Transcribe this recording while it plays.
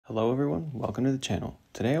Hello everyone, welcome to the channel.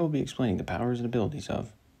 Today I will be explaining the powers and abilities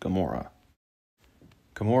of Gamora.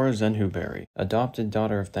 Gamora Zenhu, adopted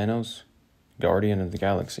daughter of Thanos, guardian of the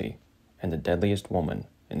galaxy, and the deadliest woman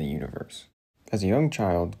in the universe. As a young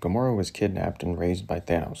child, Gamora was kidnapped and raised by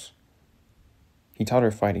Thanos. He taught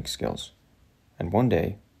her fighting skills, and one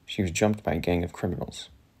day she was jumped by a gang of criminals,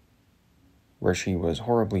 where she was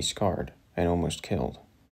horribly scarred and almost killed.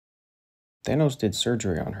 Thanos did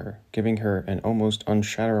surgery on her, giving her an almost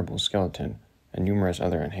unshatterable skeleton and numerous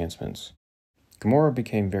other enhancements. Gamora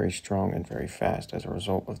became very strong and very fast as a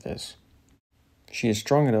result of this. She is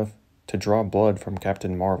strong enough to draw blood from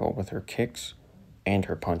Captain Marvel with her kicks and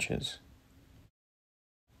her punches.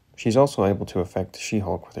 She's also able to affect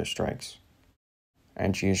She-Hulk with her strikes.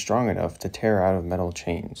 And she is strong enough to tear out of metal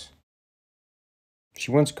chains. She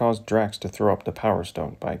once caused Drax to throw up the Power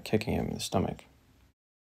Stone by kicking him in the stomach.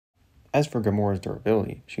 As for Gamora's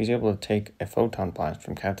durability, she's able to take a photon blast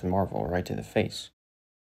from Captain Marvel right to the face.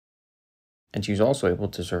 And she's also able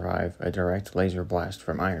to survive a direct laser blast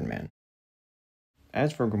from Iron Man.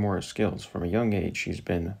 As for Gamora's skills, from a young age she's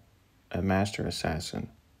been a master assassin.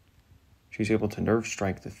 She's able to nerve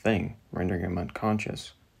strike the Thing, rendering him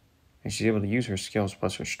unconscious, and she's able to use her skills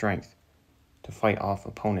plus her strength to fight off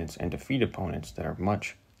opponents and defeat opponents that are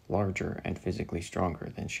much larger and physically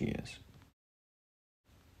stronger than she is.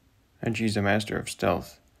 And she's a master of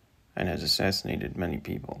stealth and has assassinated many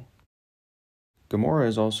people. Gamora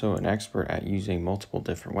is also an expert at using multiple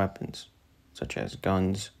different weapons, such as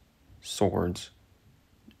guns, swords,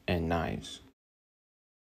 and knives.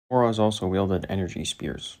 Gamora has also wielded energy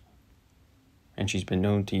spears, and she's been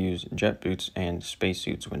known to use jet boots and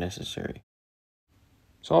spacesuits when necessary.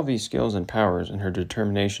 So all these skills and powers and her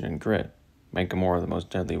determination and grit make Gamora the most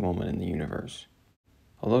deadly woman in the universe.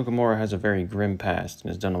 Although Gamora has a very grim past and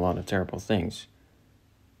has done a lot of terrible things,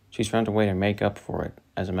 she's found a way to make up for it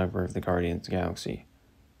as a member of the Guardians of the Galaxy,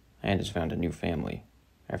 and has found a new family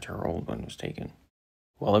after her old one was taken.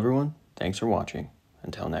 Well everyone, thanks for watching.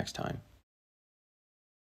 Until next time.